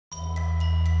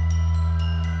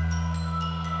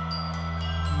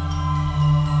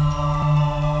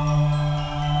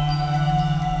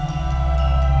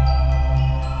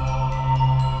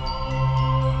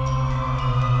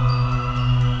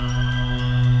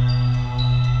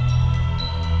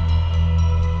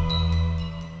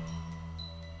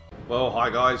Hi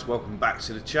guys, welcome back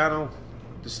to the channel.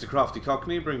 This is the Crafty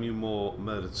Cockney bringing you more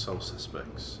Murdered Soul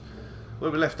Suspects. Where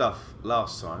we left off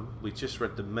last time, we just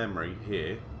read the memory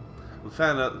here. We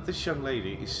found out that this young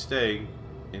lady is staying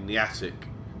in the attic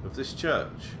of this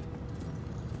church.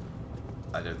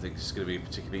 I don't think it's going to be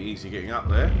particularly easy getting up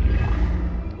there.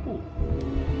 Ooh.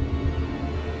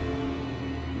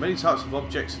 Many types of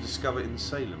objects are discovered in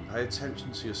Salem. Pay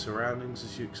attention to your surroundings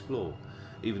as you explore.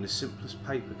 Even the simplest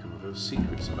paper can reveal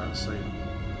secrets about Salem.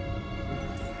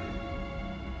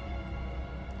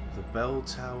 The Bell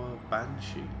Tower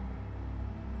Banshee.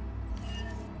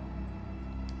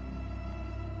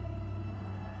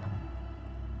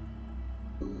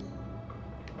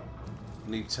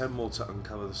 Need 10 more to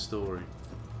uncover the story.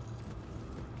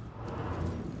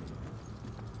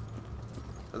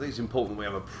 I think it's important we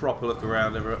have a proper look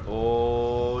around everywhere.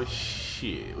 Oh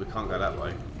shit, we can't go that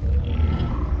way.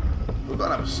 We've got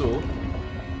to have a sword.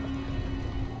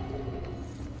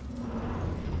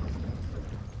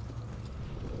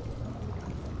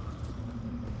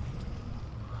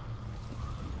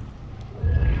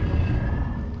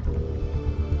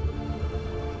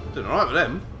 Doing alright with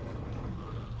them.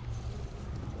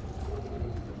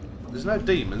 There's no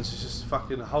demons, it's just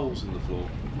fucking holes in the floor.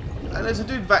 And there's a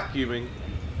dude vacuuming.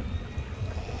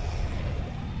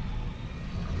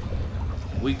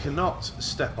 We cannot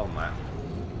step on that.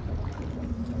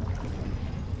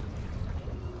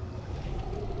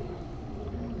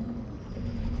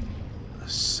 The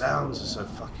sounds are so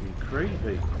fucking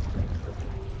creepy.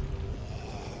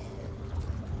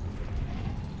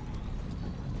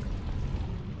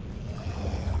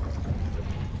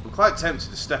 I'm quite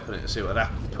tempted to step on it and see what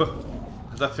happens, but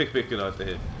I don't think it'd be a good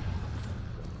idea.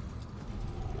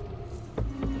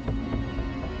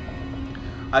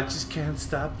 I just can't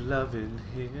stop loving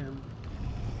him.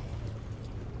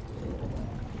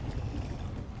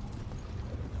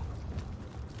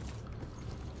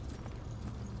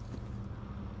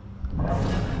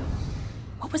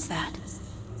 What was that?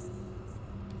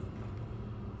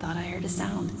 Thought I heard a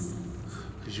sound.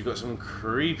 Because you've got some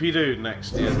creepy dude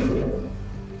next to you.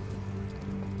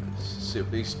 Let's see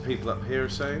what these people up here are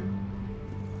saying.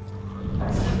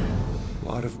 A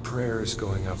lot of prayers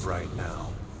going up right now.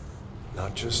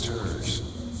 Not just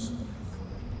hers.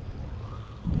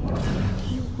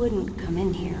 He wouldn't come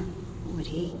in here, would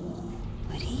he?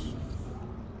 Would he?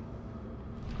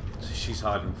 So she's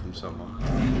hiding from someone.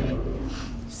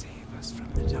 Save us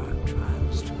from the dark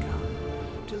trials to come.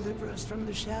 Deliver us from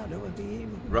the shadow of the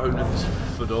evil. Ronan's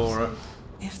fedora.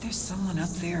 If there's someone up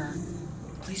there,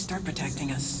 please start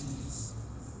protecting us.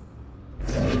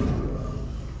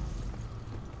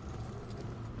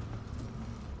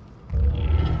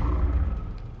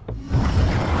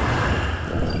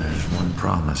 There's one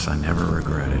promise I never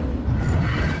regretted.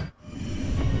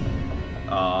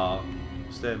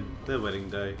 It's them, their wedding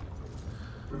day.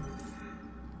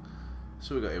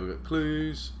 So we got here, we got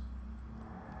clues.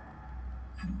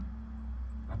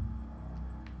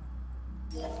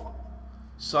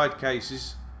 Side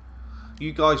cases.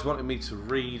 You guys wanted me to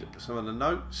read some of the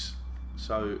notes,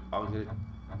 so I'm going to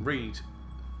read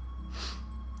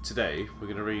today. We're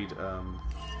going to read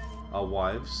our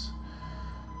wives.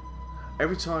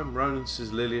 Every time Ronan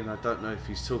says Lillian, I don't know if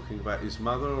he's talking about his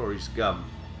mother or his gun.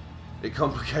 It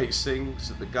complicates things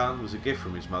that the gun was a gift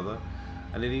from his mother,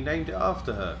 and then he named it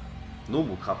after her.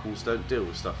 Normal couples don't deal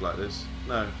with stuff like this.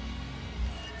 No.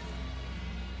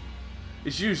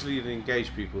 It's usually the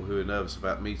engaged people who are nervous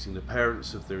about meeting the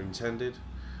parents of their intended,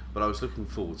 but I was looking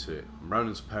forward to it.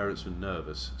 Ronan's parents were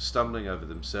nervous, stumbling over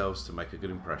themselves to make a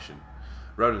good impression.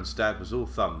 Ronan's dad was all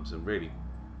thumbs and really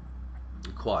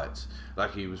quiet,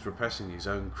 like he was repressing his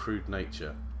own crude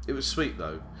nature. It was sweet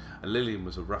though, and Lillian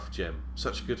was a rough gem,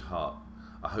 such a good heart.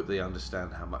 I hope they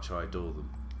understand how much I adore them.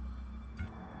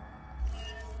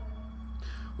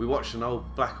 We watched an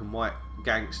old black and white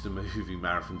gangster movie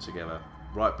marathon together.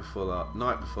 Night before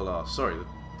last. Sorry, the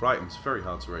writing's very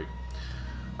hard to read.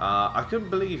 I couldn't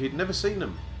believe he'd never seen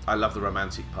them. I love the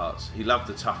romantic parts. He loved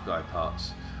the tough guy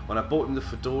parts. When I bought him the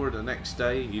fedora the next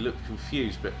day, he looked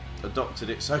confused but adopted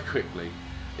it so quickly.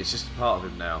 It's just a part of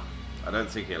him now. I don't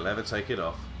think he'll ever take it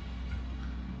off.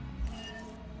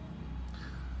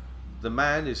 The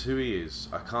man is who he is.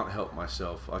 I can't help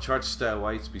myself. I tried to stay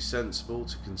away, to be sensible,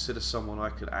 to consider someone I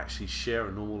could actually share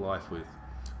a normal life with.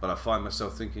 But I find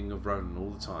myself thinking of Ronan all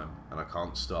the time, and I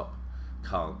can't stop.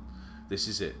 Can't. This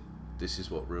is it. This is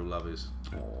what real love is.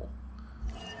 Aww.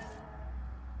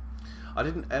 I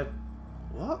didn't ever...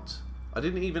 What? I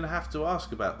didn't even have to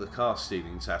ask about the car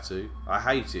stealing tattoo. I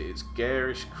hate it. It's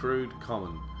garish, crude,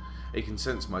 common. It can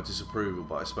sense my disapproval,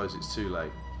 but I suppose it's too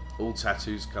late. All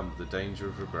tattoos come with the danger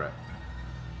of regret.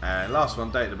 And last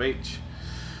one, day at the beach.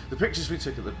 The pictures we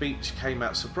took at the beach came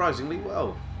out surprisingly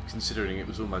well, considering it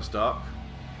was almost dark.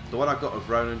 The one I got of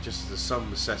Ronan just as the sun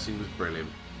was setting was brilliant.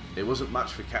 It wasn't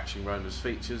much for catching Ronan's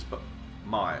features, but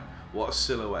my, what a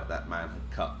silhouette that man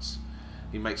cuts.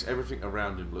 He makes everything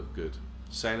around him look good.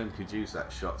 Salem could use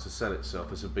that shot to sell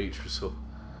itself as a beach resort.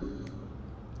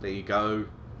 There you go.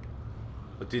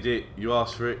 I did it. You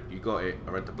asked for it. You got it.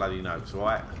 I read the bloody notes,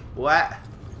 right? What?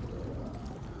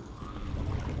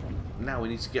 Now we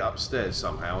need to get upstairs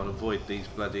somehow and avoid these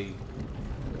bloody...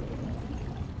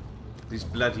 these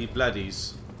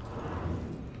bloodies.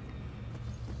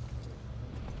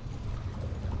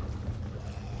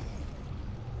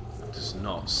 That does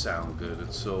not sound good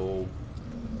at all.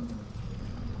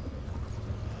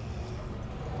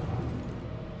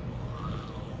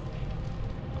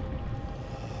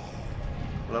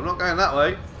 Well, I'm not going that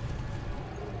way.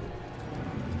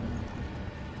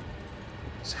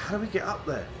 So how do we get up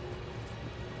there?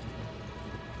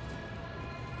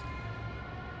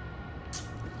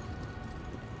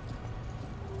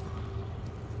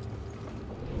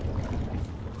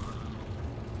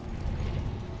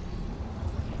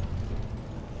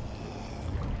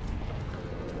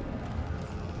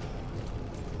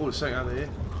 Oh, there's something over here.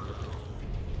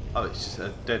 Oh, it's just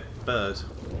a dead bird.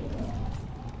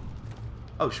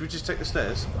 Oh, should we just take the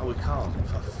stairs? Oh, we can't.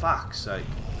 For fuck's sake.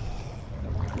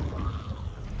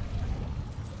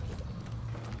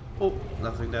 Oh,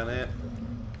 nothing down here.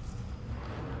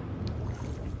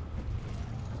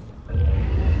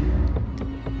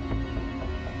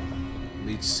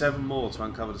 Need 7 more to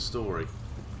uncover the story.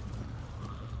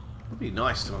 It'd be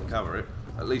nice to uncover it.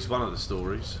 At least one of the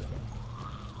stories.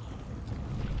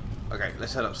 Okay,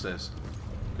 let's head upstairs.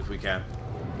 If we can.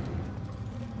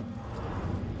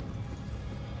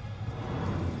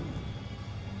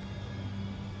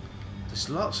 There's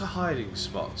lots of hiding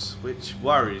spots, which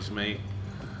worries me.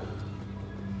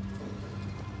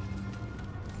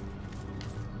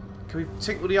 Can we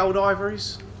tinkle the old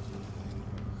ivories?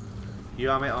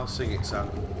 Yeah, mate, I'll sing it, son.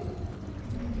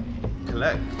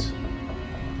 Collect.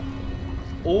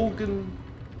 Organ...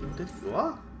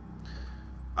 What?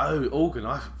 Oh, organ.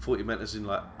 I thought you meant as in,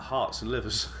 like, hearts and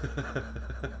livers.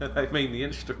 I mean the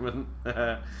instrument.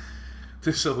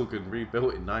 This organ,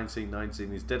 rebuilt in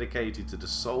 1919, is dedicated to the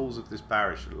souls of this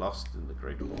parish lost in the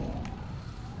Great War.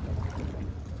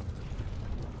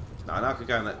 Now, I know I could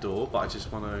go in that door, but I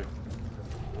just want to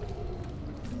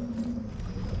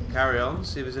carry on,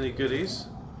 see if there's any goodies.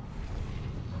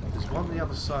 There's one on the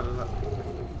other side of that.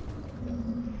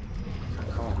 I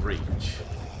can't reach.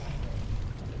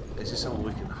 Is this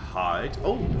somewhere we can hide?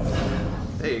 Oh!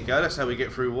 There you go, that's how we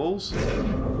get through walls.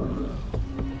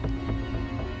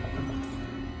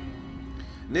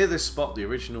 Near this spot, the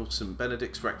original St.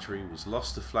 Benedict's Rectory was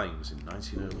lost to flames in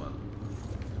 1901.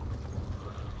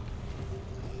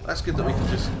 That's good that we can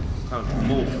just kind of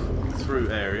morph through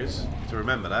areas to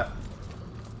remember that.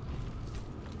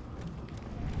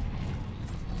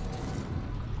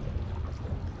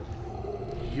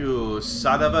 You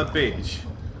son of a bitch.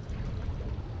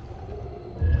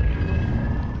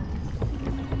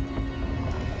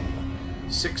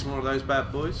 Six more of those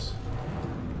bad boys.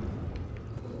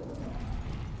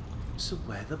 So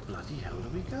where the bloody hell do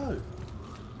we go?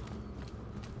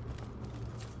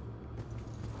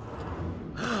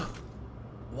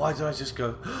 Why did I just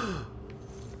go?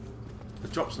 The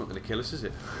drop's not going to kill us, is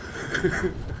it?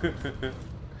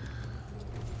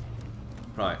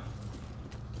 Right.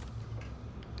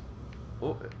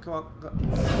 Oh, come on.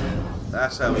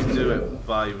 That's how we do it,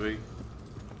 baby.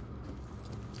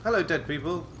 Hello, dead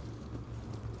people.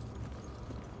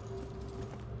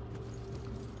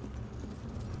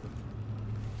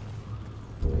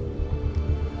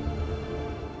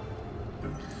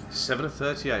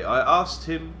 $7:38. I asked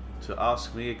him to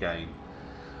ask me again.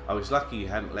 I was lucky he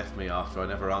hadn't left me after I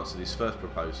never answered his first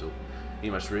proposal. He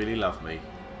must really love me.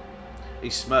 He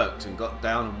smirked and got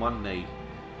down on one knee,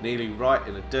 kneeling right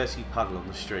in a dirty puddle on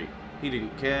the street. He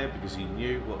didn't care because he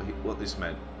knew what this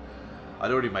meant.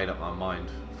 I'd already made up my mind,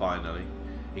 finally.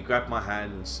 He grabbed my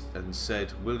hand and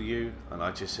said, "Will you?" And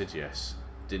I just said yes.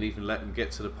 Didn't even let him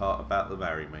get to the part about the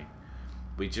marry me.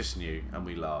 We just knew and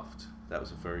we laughed. That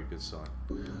was a very good sign.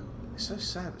 It's so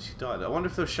sad that she died. I wonder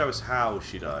if they'll show us how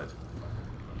she died.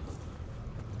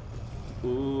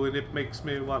 Ooh, and it makes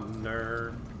me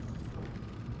wonder.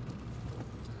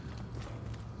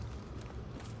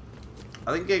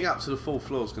 I think getting up to the 4th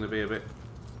floor is going to be a bit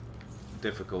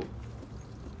difficult.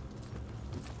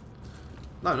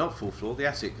 No, not 4th floor, the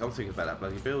attic. I'm thinking about that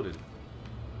bloody building.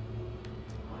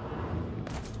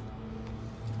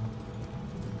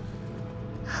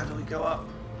 How do we go up?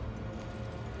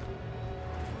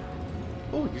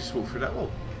 Oh, you just walk through that wall.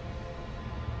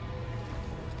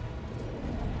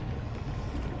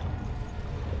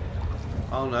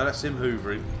 Oh no, that's him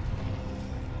hoovering.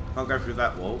 Can't go through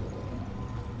that wall.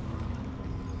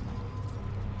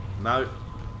 No.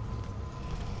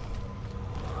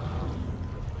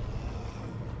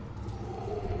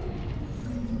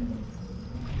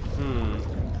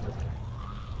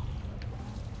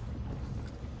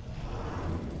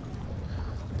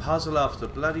 Puzzle after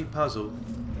bloody puzzle.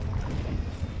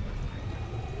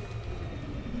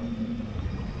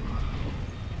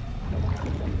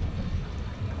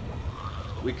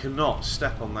 We cannot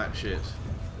step on that shit.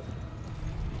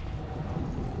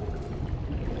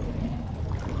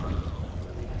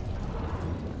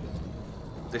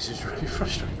 This is really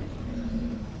frustrating.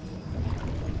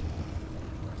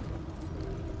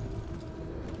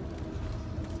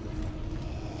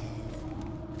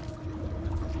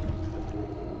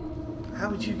 How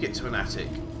would you get to an attic?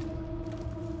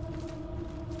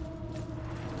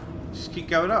 Just keep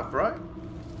going up, right?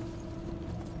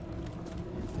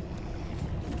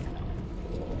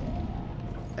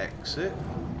 Exit.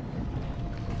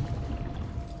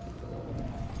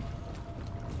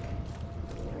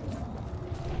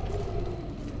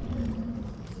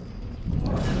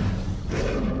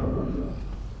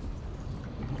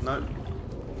 No.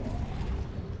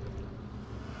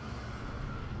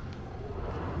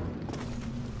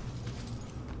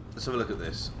 Let's have a look at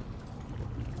this.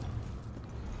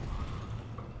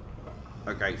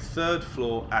 Okay, 3rd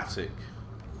floor attic.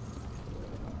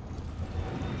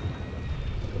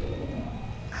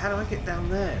 How do I get down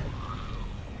there?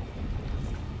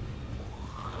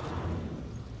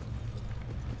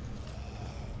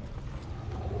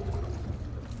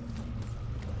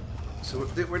 So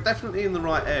we're definitely in the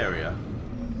right area.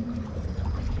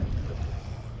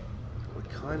 We're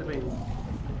kind of in...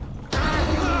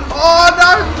 Oh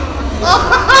no! Oh!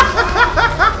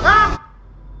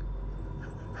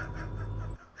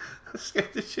 That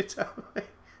scared the shit out of me.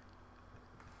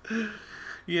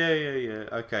 Yeah.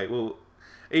 Okay, well,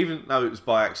 even though it was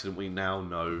by accident, we now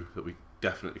know that we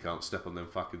definitely can't step on them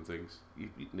fucking things. You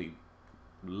need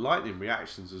lightning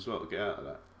reactions as well to get out of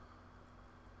that.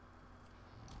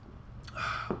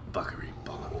 Buggery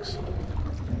bollocks.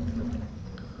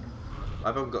 I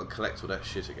haven't got to collect all that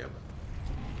shit again.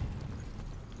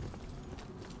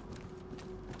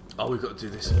 Oh, we've got to do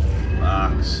this.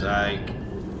 Fuck's sake.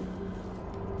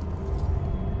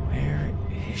 Where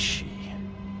is she?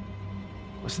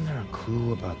 Wasn't there a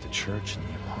clue about the church in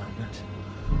the apartment?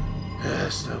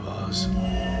 Yes, there was.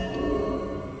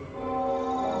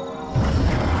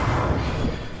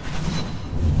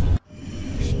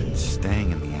 She's been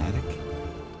staying in the attic?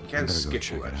 You can skip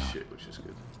all that shit, which is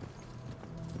good.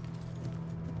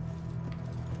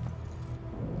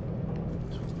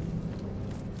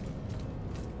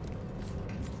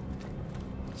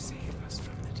 Save us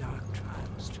from the dark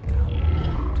trials to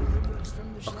come. Deliver us from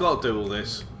the I've got to do all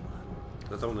this.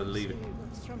 I don't want to leave it.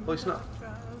 Well, it's not.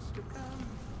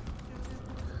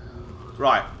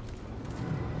 Right.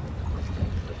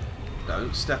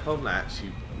 Don't step on that,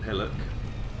 you hillock.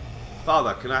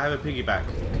 Father, can I have a piggyback?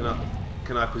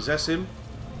 Can I possess him?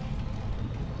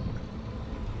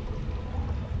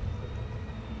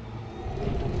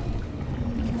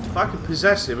 If I could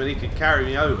possess him and he could carry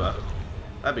me over,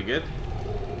 that'd be good.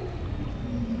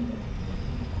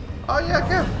 Oh yeah, I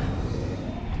can.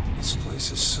 This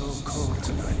place is so cold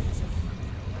tonight.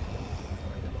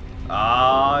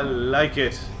 I like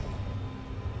it.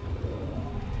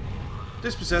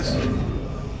 Dispossessed.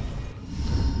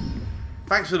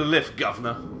 Thanks for the lift,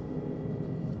 Governor.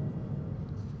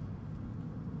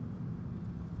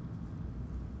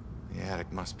 The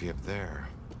attic must be up there.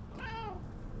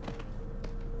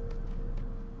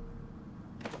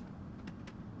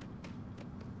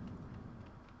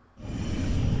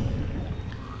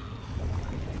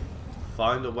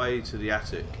 Find a way to the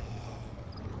attic.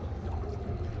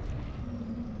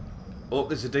 Oh,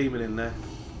 there's a demon in there.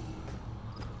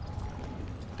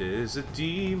 There's a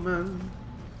demon.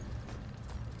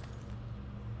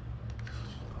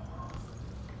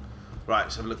 Right,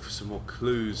 let's have a look for some more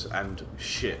clues and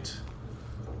shit.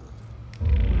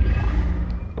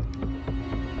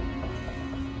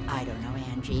 I don't know,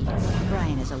 Angie.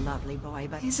 Brian is a lovely boy,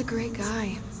 but He's a great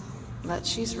guy. But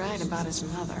she's right about his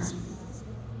mother.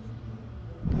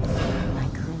 My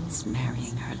girl's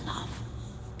marrying her love.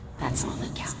 That's all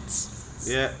that counts.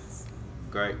 Yeah,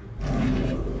 great.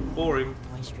 Boring.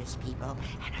 boisterous people,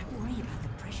 and I worry about the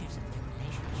pressures of their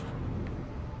relationship.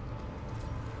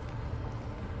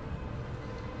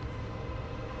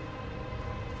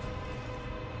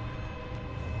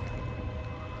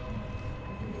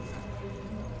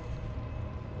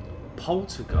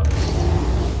 poltergeist.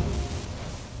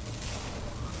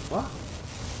 What?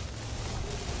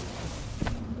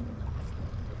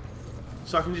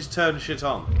 So I can just turn shit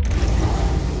on.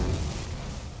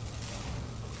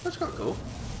 That's quite cool.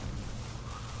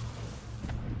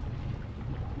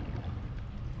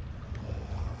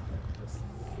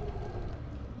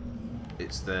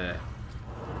 It's there.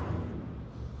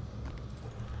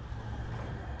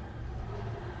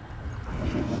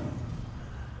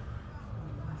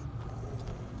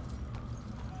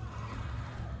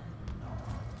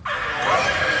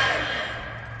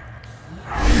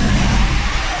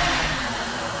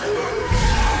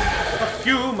 Fuck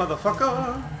you,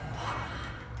 motherfucker!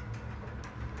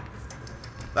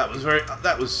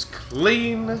 That was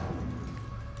clean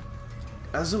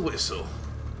as a whistle.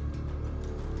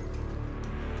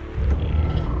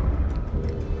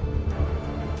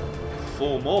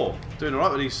 Four more. Doing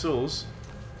alright with these saws.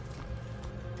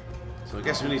 So I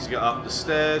guess we need to get up the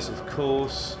stairs, of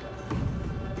course.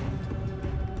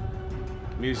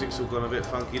 Music's all gone a bit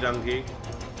funky dunky.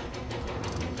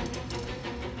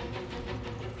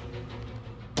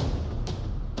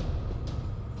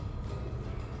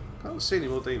 Can't see any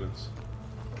more demons.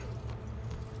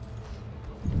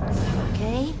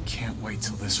 Okay? Can't wait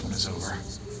till this one is over.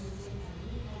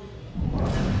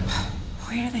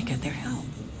 Where do they get their help?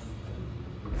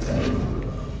 Wasn't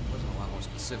a lot more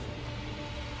specific.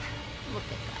 Look at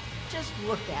that. Just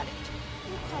look at it.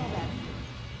 You call that?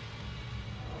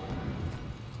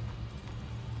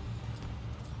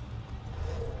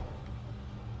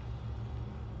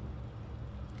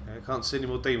 Okay, I can't see any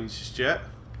more demons just yet.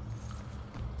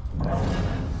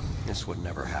 This would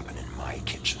never happen in my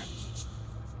kitchen.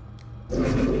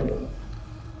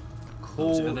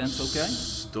 Cool Events okay?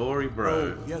 story,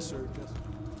 bro. Oh, yes, sir. Yes.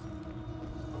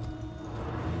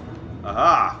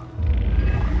 Aha!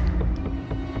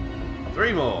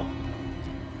 3 more.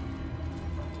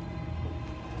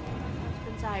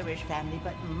 Husband's Irish family,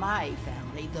 but my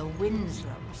family, the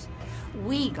Winslows.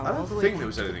 We go I don't all the way think back there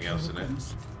was to the anything else in it.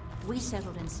 Pilgrims. We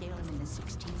settled in Salem in the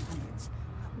 1600s.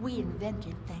 We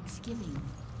invented Thanksgiving.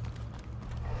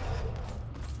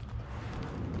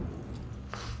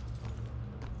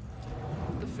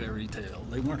 The fairy tale.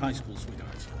 They weren't high school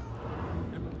sweethearts.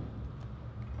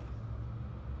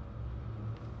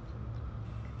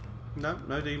 No,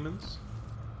 no demons.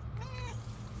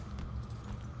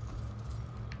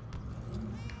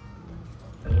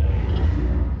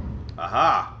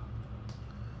 Aha!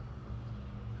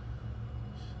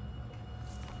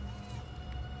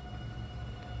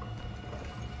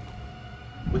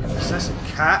 We can possess a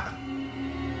cat.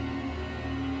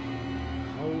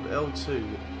 Hold L2.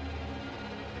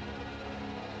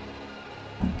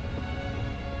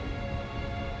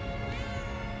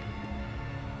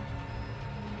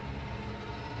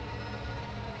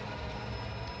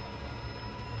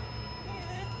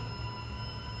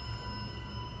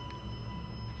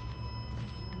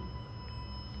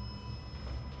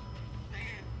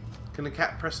 Can the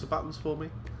cat press the buttons for me?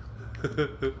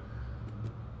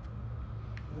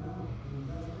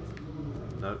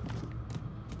 No.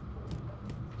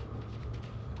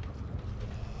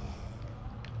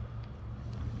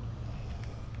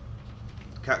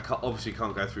 Cat obviously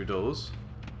can't go through doors.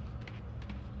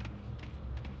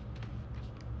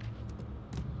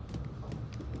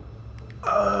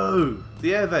 Oh,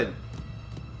 the air vent.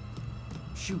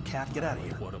 Shoot, cat, get out of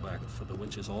here. Quarterback for the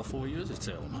Witches all 4 years at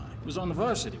Salem High. He was on the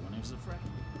varsity when he was a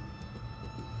freshman.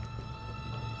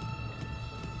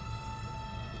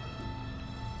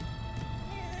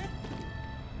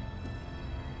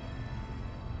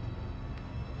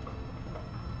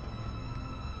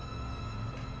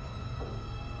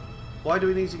 Why do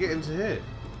we need to get into here?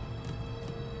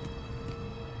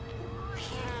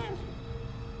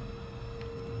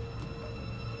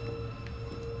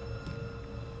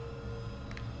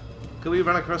 Can we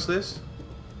run across this?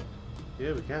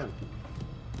 Yeah, we can.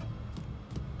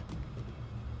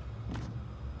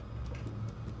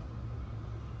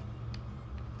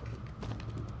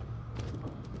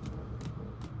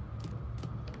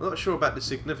 I'm not sure about the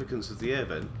significance of the air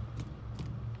vent.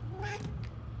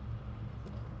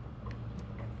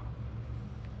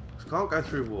 Can't go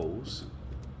through walls.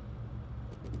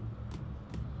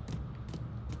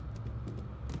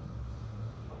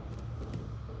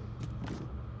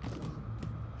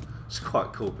 It's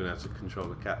quite cool being able to control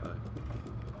a cat though.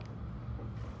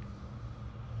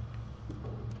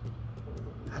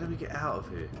 How do we get out of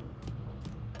here?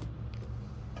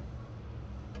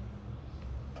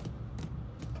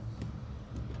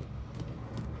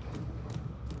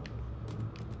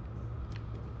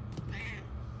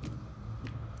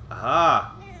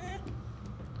 Aha!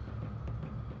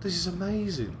 This is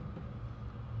amazing.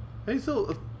 Who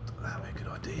thought of that would be a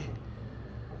good idea?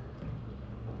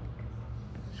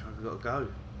 Sure, we've got to go.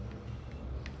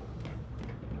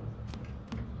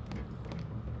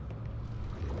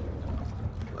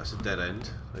 Well, that's a dead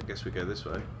end. I guess we go this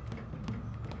way.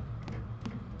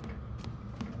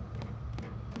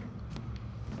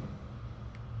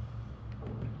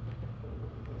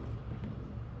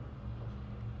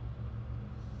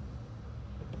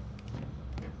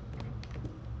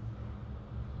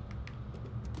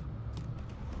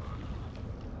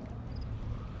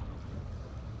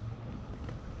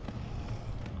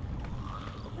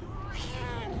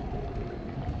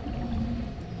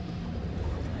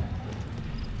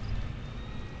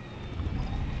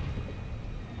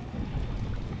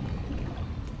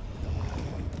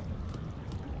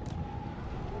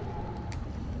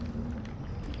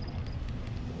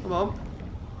 Come on.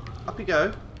 Up you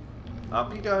go.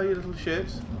 Up you go, you little shit.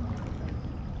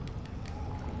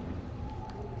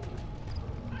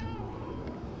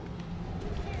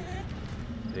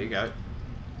 There you go.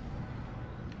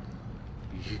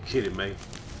 You kidding me?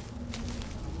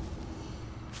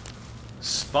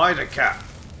 Spider cat.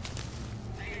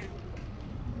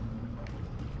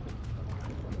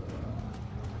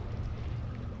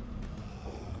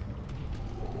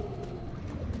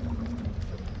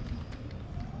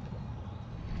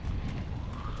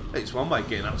 It's one way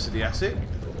getting up to the attic.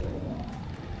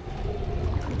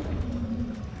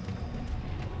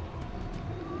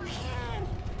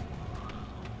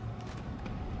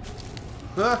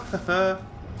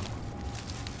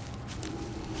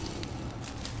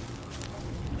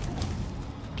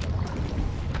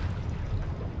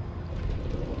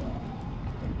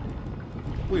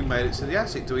 We made it to the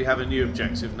attic. Do we have a new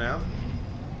objective now?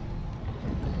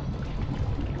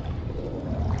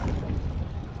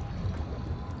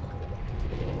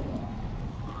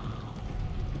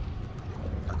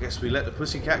 Guess we let the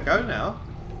pussycat go now.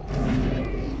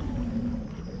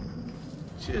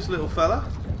 Cheers, little fella.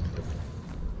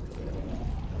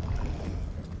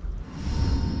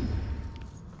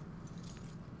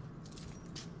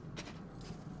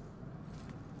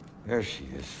 There she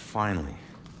is, finally.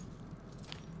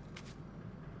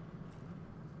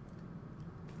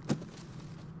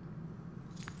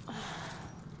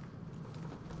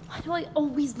 Why do I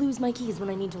always lose my keys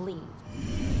when I need to leave?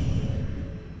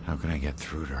 How can I get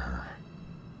through to her?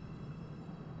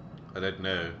 I don't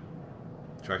know.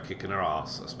 Try kicking her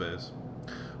ass, I suppose.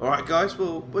 Alright guys,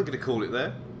 well, we're going to call it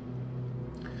there.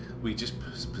 We just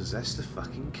possessed a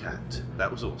fucking cat. That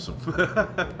was awesome.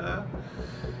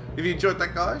 If you enjoyed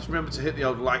that, guys, remember to hit the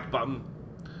old like button.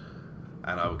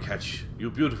 And I will catch you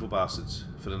beautiful bastards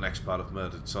for the next part of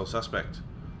Murdered Soul Suspect.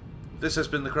 This has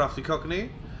been the Crafty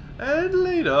Cockney, and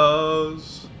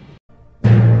laters.